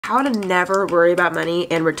how to never worry about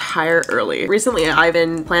money and retire early. Recently, I've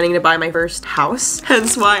been planning to buy my first house,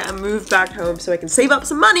 hence why I moved back home so I can save up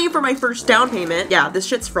some money for my first down payment. Yeah, this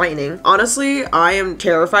shit's frightening. Honestly, I am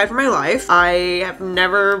terrified for my life. I have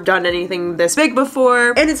never done anything this big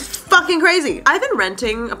before, and it's fucking crazy. I've been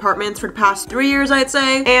renting apartments for the past 3 years, I'd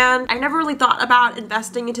say, and I never really thought about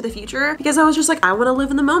investing into the future because I was just like, I want to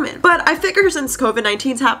live in the moment. But I figure since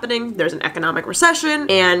COVID-19 is happening, there's an economic recession,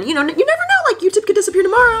 and you know, you never know, like YouTube could disappear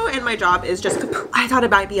tomorrow and my job is just kaput. I thought it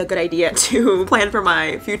might be a good idea to plan for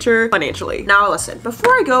my future financially. Now listen,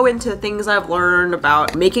 before I go into things I've learned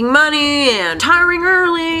about making money and retiring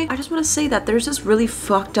early, I just want to say that there's this really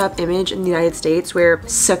fucked up image in the United States where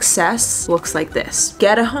success looks like this.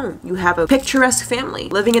 Get a home, you have a picturesque family,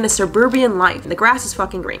 living in a suburban life, and the grass is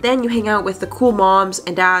fucking green. Then you hang out with the cool moms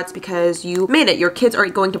and dads because you made it, your kids are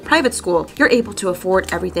going to private school, you're able to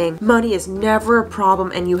afford everything. Money is never a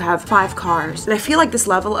problem and you have 5 cars. And I feel like this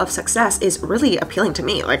level of success is really appealing to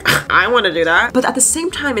me. Like, I want to do that. But at the same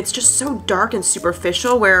time, it's just so dark and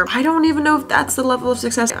superficial where I don't even know if that's the level of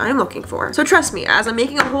success I'm looking for. So trust me, as I'm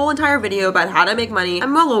making a whole entire video about how to make money,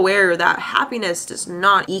 I'm well aware that happiness does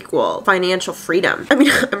not equal financial freedom. I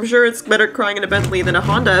mean, I'm sure it's better crying in a Bentley than a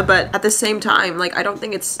Honda, but at the same time, like, I don't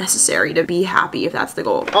think it's necessary to be happy if that's the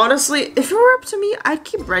goal. Honestly, if it were up to me, I'd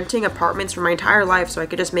keep renting apartments for my entire life so I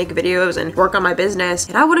could just make videos and work on my business,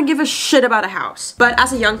 and I wouldn't give a shit about a house. But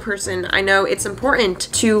as a young person, I know it's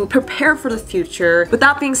important to prepare for the future. With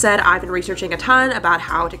that being said, I've been researching a ton about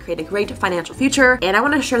how to create a great financial future, and I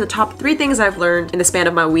want to share the top 3 things I've learned in the span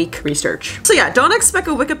of my week research. So yeah, don't expect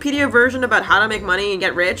a Wikipedia version about how to make money and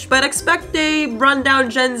get rich, but expect a rundown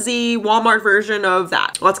Gen Z Walmart version of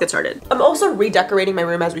that. Let's get started. I'm also redecorating my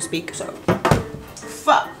room as we speak, so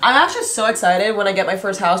fuck. I'm actually so excited when I get my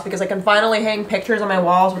first house because I can finally hang pictures on my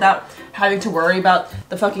walls without having to worry about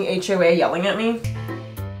the fucking HOA yelling at me.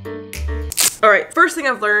 Alright, first thing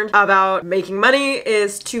I've learned about making money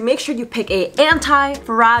is to make sure you pick a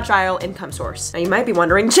anti-fragile income source. Now you might be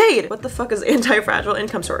wondering, Jade, what the fuck is anti-fragile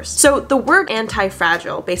income source? So the word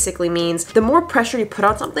anti-fragile basically means the more pressure you put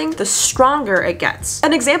on something, the stronger it gets.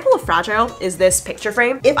 An example of fragile is this picture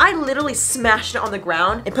frame. If I literally smashed it on the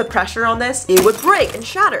ground and put pressure on this, it would break and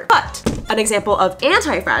shatter. But an example of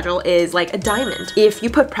anti-fragile is like a diamond. If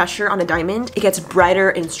you put pressure on a diamond, it gets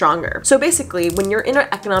brighter and stronger. So basically, when you're in an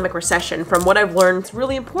economic recession, from what I've learned, it's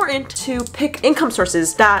really important to pick income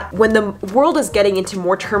sources that when the world is getting into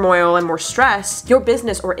more turmoil and more stress, your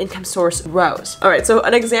business or income source grows. All right, so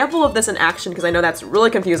an example of this in action, because I know that's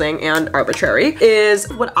really confusing and arbitrary, is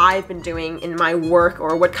what I've been doing in my work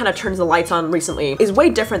or what kind of turns the lights on recently is way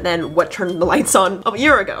different than what turned the lights on a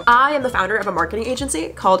year ago. I am the founder of a marketing agency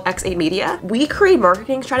called X8 Media. We create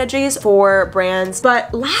marketing strategies for brands,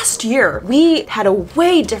 but last year we had a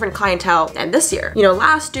way different clientele than this year. You know,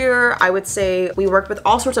 last year I would say we worked with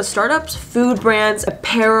all sorts of startups, food brands,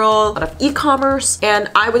 apparel, a lot of e-commerce,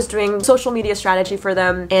 and I was doing social media strategy for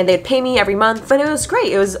them, and they'd pay me every month, but it was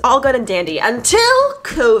great. It was all good and dandy until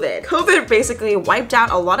COVID. COVID basically wiped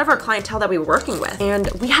out a lot of our clientele that we were working with, and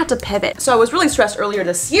we had to pivot. So I was really stressed earlier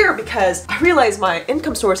this year because I realized my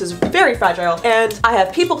income source is very fragile, and I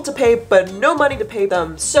have people to pay, but no money to pay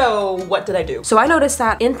them. So what did I do? So I noticed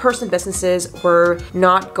that in-person businesses were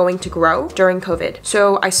not going to grow during COVID.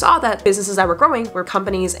 So I saw that businesses that were growing were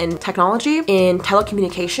companies in technology, in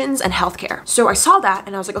telecommunications, and healthcare. So I saw that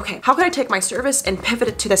and I was like, okay, how can I take my service and pivot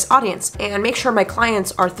it to this audience and make sure my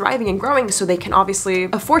clients are thriving and growing so they can obviously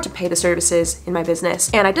afford to pay the services in my business?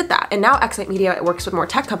 And I did that. And now X8 Media works with more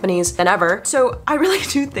tech companies than ever. So I really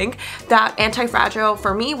do think that anti-fragile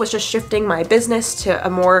for me was just shifting my business to a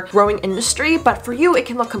more growing industry, but for you, it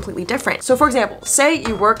can look completely different. So for example, say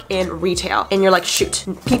you work in retail and you're like, shoot,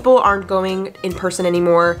 people aren't going in person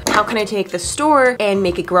anymore. How can I take the store and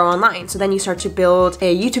make it grow online? So then you start to build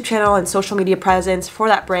a YouTube channel and social media presence for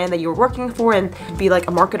that brand that you're working for and be like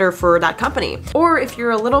a marketer for that company. Or if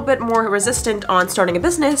you're a little bit more resistant on starting a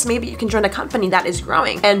business, maybe you can join a company that is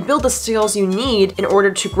growing and build the skills you need in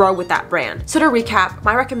order to grow with that brand. So to recap,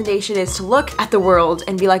 my recommendation is to look at the world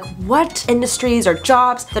and be like, what industries or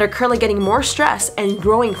jobs that are currently getting more stress and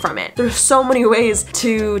growing from it? There's so many ways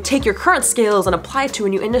to take your current skills and apply it to a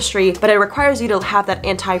new industry, but it requires you to have that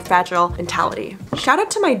anti-fragile mentality. Shout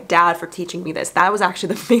out to my dad for teaching me this. That was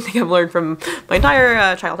actually the main thing I've learned from my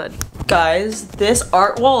entire childhood. Guys, this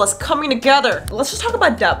art wall is coming together. Let's just talk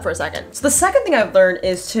about debt for a second. So the second thing I've learned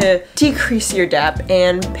is to decrease your debt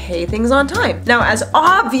and pay things on time. Now, as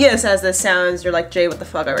obvious as this sounds, you're like, Jay, what the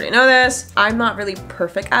fuck? I already know this. I'm not really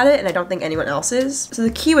perfect at it, and I don't think anyone else is. So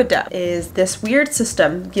the key with debt is this weird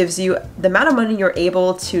system gives you the amount of money you're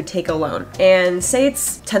able to take a loan. And say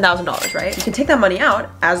it's $10,000, right? You can take that money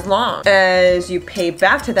out as long as you pay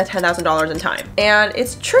back to that $10,000 in time. And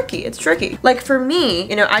it's tricky, it's tricky. Like for me,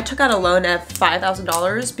 you know, I took out a loan at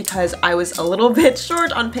 $5,000 because I was a little bit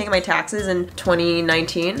short on paying my taxes in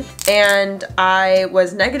 2019. And I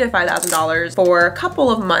was negative $5,000 for a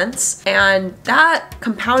couple of months. And that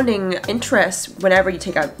compounding interest whenever you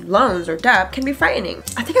take out loans or debt can be frightening.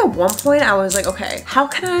 I think at one point I was like, okay, how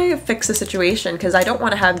can I fix the situation? Because I don't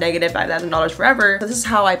want to have negative $5,000 forever. So this is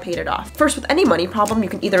how I paid it off. First, with any money problem, you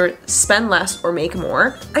can either spend less or make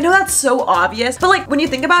more. I know that's so obvious, but like when you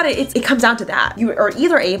think about it, it comes down to that. You are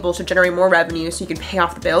either able to generate more revenue so you can pay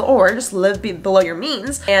off the bill, or just live below your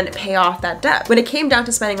means and pay off that debt. When it came down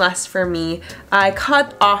to spending less for me, I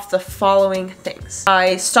cut off the following things.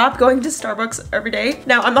 I stopped going to Starbucks every day.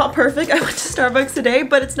 Now, I'm not perfect. I went to Starbucks today,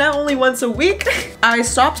 but it's now only once a week. I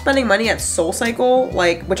stopped spending money at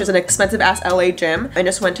SoulCycle, which is an expensive ass LA gym. I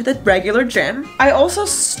just went to the regular gym. I also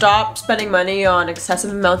stopped spending money on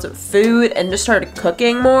excessive amounts of food and just started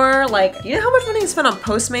cooking more. Like, you know how much money I spent on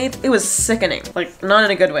Postmates? It was sickening, like not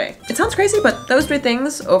in a good way. It sounds crazy, but those 3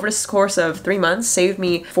 things over the course of 3 months saved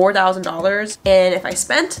me $4,000. And if I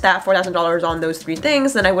spent that $4,000 on those 3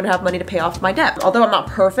 things, then I wouldn't have money to pay off my debt. Although I'm not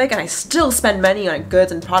perfect and I still spend money on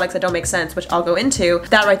goods and products that don't make sense, which I'll go into,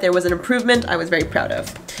 that right there was an improvement I was very proud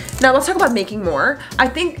of. Now let's talk about making more. I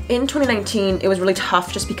think in 2019, it was really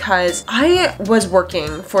tough just because I was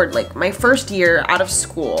working for like my first year out of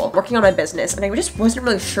school, working on my business, and I just wasn't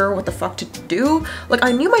really sure what the fuck to do. Like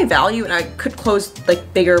I knew my value and I could close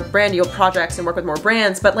like bigger brand deal projects and work with more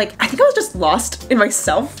brands, but like I think I was just lost in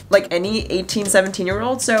myself, like any 18,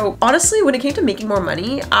 17-year-old. So honestly, when it came to making more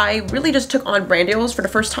money, I really just took on brand deals for the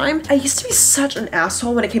first time. I used to be such an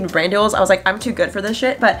asshole when it came to brand deals. I was like, I'm too good for this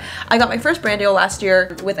shit. But I got my first brand deal last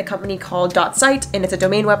year with a company called .site, and it's a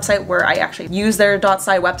domain website where I actually use their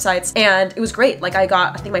 .site websites, and it was great. Like I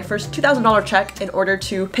got, I think, my first $2,000 check in order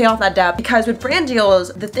to pay off that debt, because with brand deals,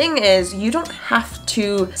 the thing is you don't have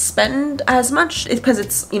to spend as much because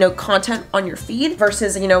it's, you know, content on your feed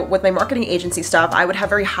versus, you know, with my marketing agency stuff, I would have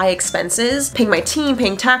very high expenses, paying my team,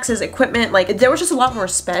 paying taxes, equipment, like there was just a lot more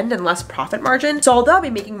spend and less profit margin. So although I'd be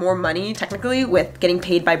making more money technically with getting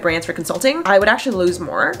paid by brands for consulting, I would actually lose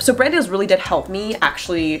more. So brand deals really did help me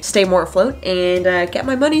actually stay more afloat and get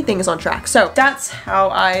my money things on track. So that's how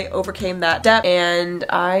I overcame that debt, and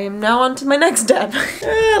I'm now on to my next debt.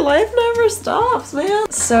 Life never stops, man.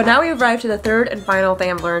 So now we've arrived to the third and final thing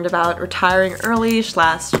I've learned about retiring early /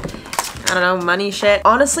 I don't know, money shit.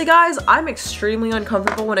 Honestly, guys, I'm extremely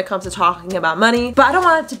uncomfortable when it comes to talking about money, but I don't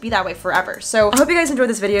want it to be that way forever. So I hope you guys enjoyed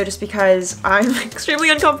this video just because I'm extremely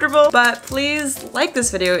uncomfortable, but please like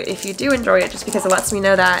this video if you do enjoy it, just because it lets me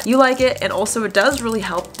know that you like it, and also it does really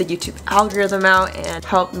help the YouTube algorithm out and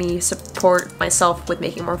help me support myself with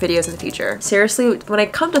making more videos in the future. Seriously, when I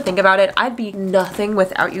come to think about it, I'd be nothing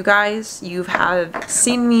without you guys. You have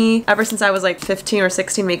seen me ever since I was like 15 or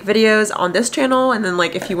 16 make videos on this channel, and then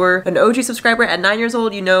like if you were an OG subscriber at 9 years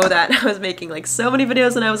old, you know that I was making like so many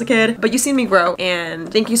videos when I was a kid, but you've seen me grow,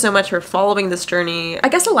 and thank you so much for following this journey. I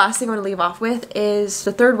guess the last thing I want to leave off with is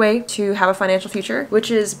the third way to have a financial future,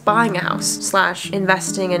 which is buying a house /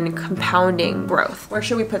 investing and compounding growth. Where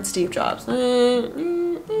should we put Steve Jobs?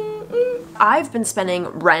 I've been spending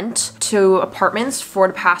rent to apartments for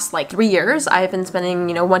the past like 3 years. I've been spending,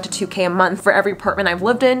 you know, 1 to 2K a month for every apartment I've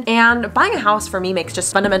lived in, and buying a house for me makes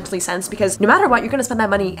just fundamentally sense, because no matter what, you're gonna spend that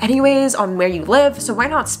money anyways on where you live. So why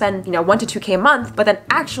not spend, you know, 1 to 2K a month, but then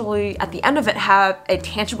actually at the end of it have a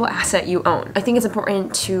tangible asset you own. I think it's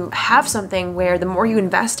important to have something where the more you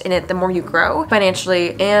invest in it, the more you grow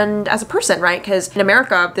financially and as a person, right? Because in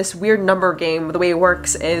America, this weird number game, the way it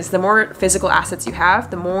works is the more physical assets you have,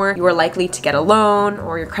 the more you are likely to get a loan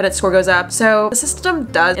or your credit score goes up. So the system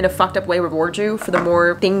does in a fucked up way reward you for the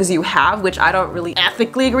more things you have, which I don't really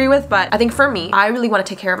ethically agree with, but I think for me, I really want to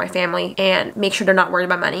take care of my family and make sure they're not worried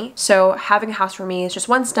about money. So having a house for me is just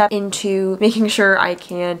one step into making sure I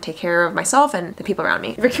can take care of myself and the people around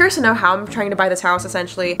me. If you're curious to know how I'm trying to buy this house,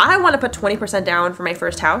 essentially, I want to put 20% down for my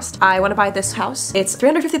first house. I want to buy this house. It's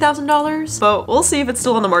 $350,000, but we'll see if it's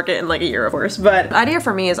still on the market in like a year, of course. But the idea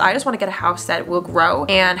for me is I just want to get a house that will grow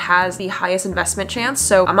and has the highest investment chance.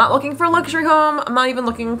 So I'm not looking for a luxury home. I'm not even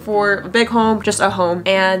looking for a big home, just a home.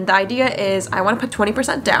 And the idea is I want to put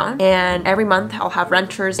 20% down, and every month I'll have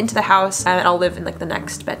renters into the house and I'll live in like the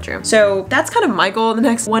next bedroom. So that's kind of my goal in the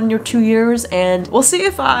next 1 or 2 years, and we'll see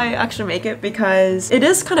if I actually make it, because it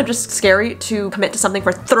is kind of just scary to commit to something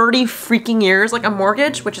for 30 freaking years. Like a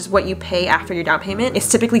mortgage, which is what you pay after your down payment, is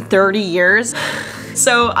typically 30 years.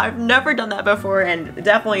 So I've never done that before, and it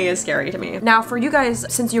definitely is scary to me. Now for you guys,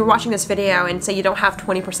 since you're watching this video and say you don't have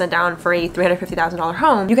 20% down for a $350,000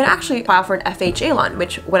 home, you can actually file for an FHA loan,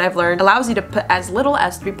 which what I've learned allows you to put as little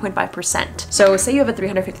as 3.5%. So say you have a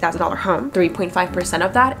 $350,000 home, 3.5%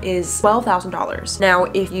 of that is $12,000. Now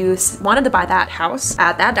if you wanted to buy that house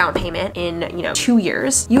at that down payment in 2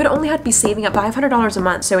 years, you would only have to be saving up $500 a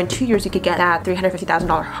month. So in 2 years you could get that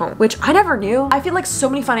 $350,000 home, which I never knew. I feel like so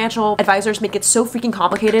many financial advisors make it so freaking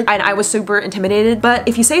complicated, and I was super intimidated. But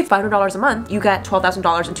if you save $500 a month, you get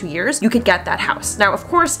 $12,000 in 2 years, you could get that house. Now of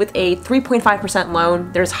course with a 3.5%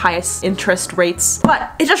 loan, there's highest interest rates,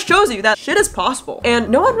 but it just shows you that shit is possible. And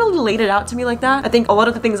no one really laid it out to me like that. I think a lot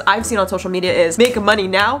of the things I've seen on social media is make money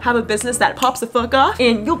now, have a business that pops the fuck off,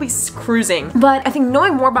 and you'll be cruising. But I think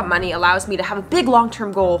knowing more about money allows me to have a big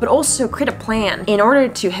long-term goal, but also create a plan in order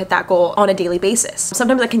to hit that goal on a daily basis.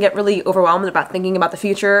 Sometimes I can get really overwhelmed about thinking about the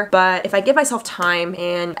future, but if I give myself time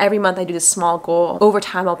and every month I do this small goal, over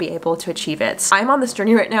time I'll be able to achieve it. I'm on this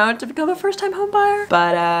journey right now to become a first-time home buyer,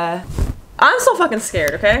 but I'm still fucking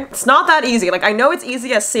scared, okay? It's not that easy. Like, I know it's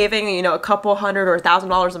easy as saving, a couple $100 or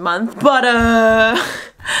 $1,000 a month, but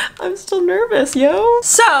I'm still nervous, yo.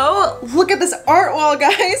 So, look at this art wall,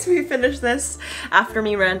 guys. We finished this after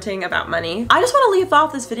me ranting about money. I just want to leave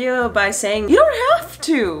off this video by saying you don't have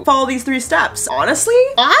to follow these 3 steps. Honestly,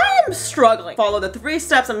 I'm struggling to follow the 3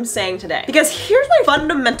 steps I'm saying today, because here's my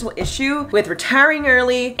fundamental issue with retiring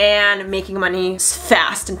early and making money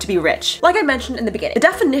fast and to be rich. Like I mentioned in the beginning, the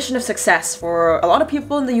definition of success for a lot of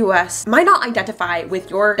people in the US might not identify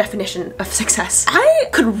with your definition of success. I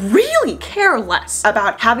could really care less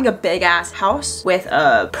about having a big ass house with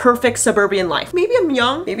a perfect suburban life. Maybe I'm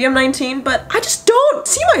young, maybe I'm 19, but I just don't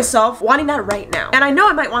see myself wanting that right now. And I know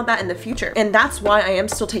I might want that in the future. And that's why I am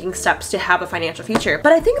still taking steps to have a financial future.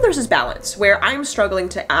 But I think there's this balance where I'm struggling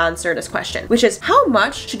to answer this question, which is how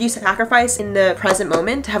much should you sacrifice in the present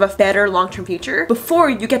moment to have a better long-term future before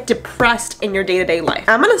you get depressed in your day-to-day life?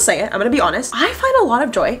 I'm gonna say it, I'm gonna be honest. I find a lot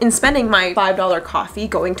of joy in spending my $5 coffee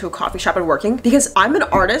going to a coffee shop and working, because I'm an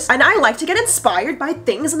artist and I like to get inspired by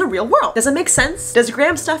things in the real world. Does it make sense? Does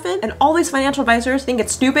Graham Stephan and all these financial advisors think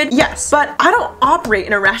it's stupid? Yes, but I don't operate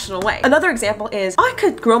in a rational way. Another example is I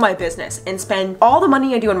could grow my business and spend all the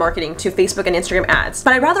money I do in marketing to Facebook and Instagram ads,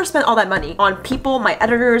 but I'd rather spend all that money on people, my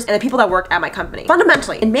editors, and the people that work at my company.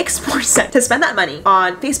 Fundamentally, it makes more sense to spend that money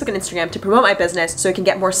on Facebook and Instagram to promote my business so it can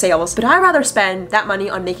get more sales, but I'd rather spend that money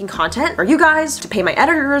on making content for you guys, to pay my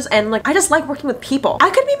editors, and I just like working with people. I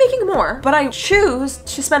could be making more, but I choose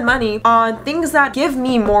to spend money on things that give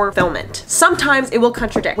me more fulfillment. Sometimes it will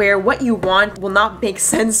contradict, where what you want will not make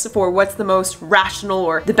sense for what's the most rational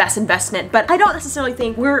or the best investment, but I don't necessarily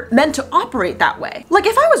think we're meant to operate that way. Like,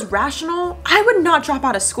 if I was rational, I would not drop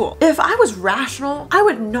out of school. If I was rational, I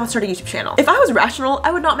would not start a YouTube channel. If I was rational,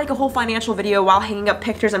 I would not make a whole financial video while hanging up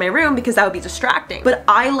pictures in my room, because that would be distracting. But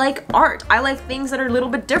I like art. I like things that are a little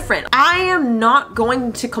bit different. I am not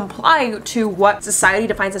going to comply to what society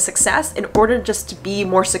defines as success in order just to be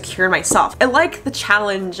more secure in myself. I like the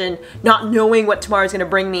challenge and not knowing what tomorrow is gonna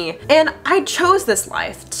bring me. And I chose this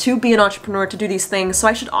life to be an entrepreneur, to do these things, so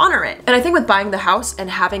I should honor it. And I think with buying the house and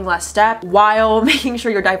having less debt while making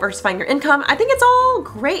sure you're diversifying your income, I think it's all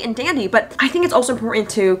great and dandy, but I think it's also important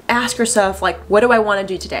to ask yourself, what do I wanna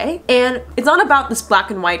do today? And it's not about this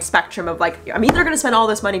black and white spectrum of I'm either gonna spend all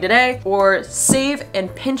this money today or save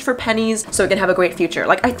and pinch for pennies so I can have a great future.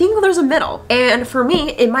 I think there's a middle. And for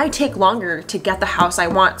me, it might take longer to get the house I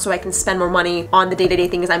want so I can spend more money on the day-to-day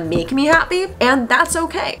things that make me happy, and that's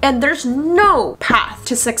okay. And there's no path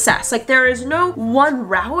to success. There is no one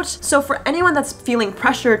route. So for anyone that's feeling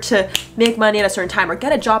pressure to make money at a certain time or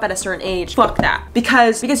get a job at a certain age, fuck that.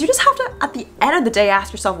 Because you just have to, at the end of the day,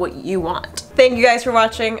 ask yourself what you want. Thank you guys for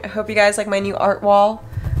watching. I hope you guys like my new art wall.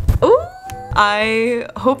 Ooh! I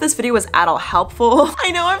hope this video was at all helpful.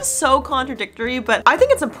 I know I'm so contradictory, but I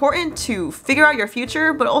think it's important to figure out your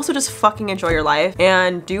future, but also just fucking enjoy your life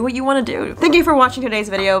and do what you want to do. Thank you for watching today's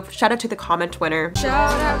video. Shout out to the comment winner.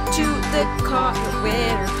 Shout out to the comment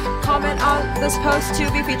winner. Comment on this post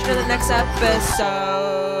to be featured in the next episode.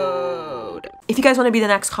 If you guys want to be the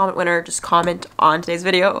next comment winner, just comment on today's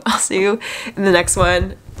video. I'll see you in the next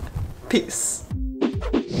one. Peace.